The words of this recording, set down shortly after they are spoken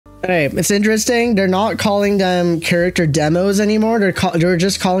Hey, it's interesting. They're not calling them character demos anymore. They're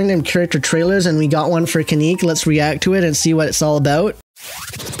just calling them character trailers, and we got one for Kinich. Let's react to it and see what it's all about.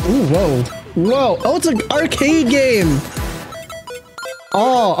 Ooh, whoa. Whoa. Oh, it's an arcade game.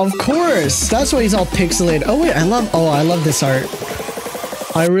 Oh, of course. That's why he's all pixelated. Oh, wait. I love this art.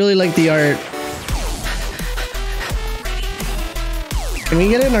 I really like the art. Can we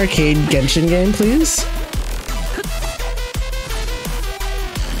get an arcade Genshin game, please?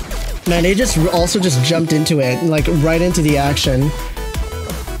 Man, they just also just jumped into it, like right into the action.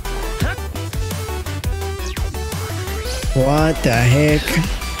 What the heck?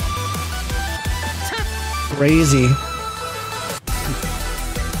 Crazy.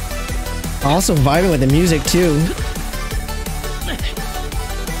 Also vibing with the music too.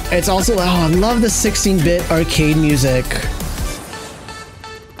 It's also, oh, I love the 16-bit arcade music.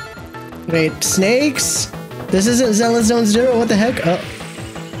 Wait, snakes? This isn't Zelda Zone Zero, what the heck? Oh.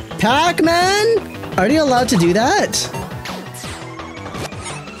 Pac-Man? Are you allowed to do that?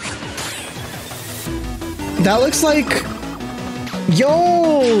 That looks like...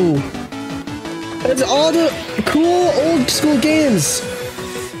 Yo! It's all the cool old school games.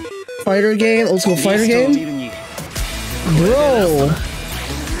 Fighter game, old school fighter game. Bro!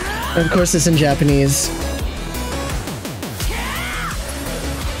 Of course it's in Japanese.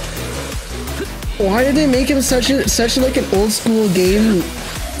 Why did they make him such like an old school game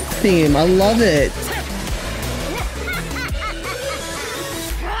theme? I love it.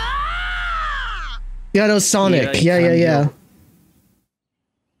 Yeah, that was Sonic. Yeah.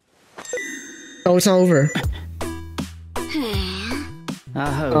 Oh, it's not over.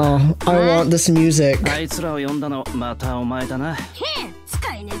 Oh, I want this music.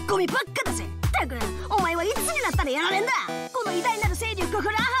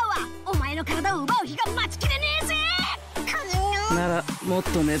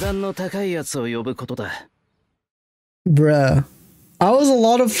 Bruh. That was a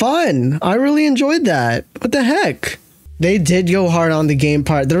lot of fun. I really enjoyed that. What the heck? They did go hard on the game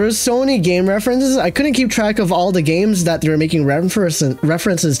part. There were so many game references. I couldn't keep track of all the games that they were making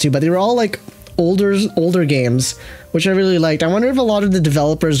references to, but they were all like older games, which I really liked. I wonder if a lot of the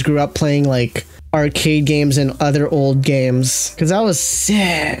developers grew up playing like arcade games and other old games, because that was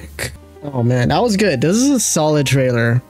sick. Oh man, that was good. This is a solid trailer.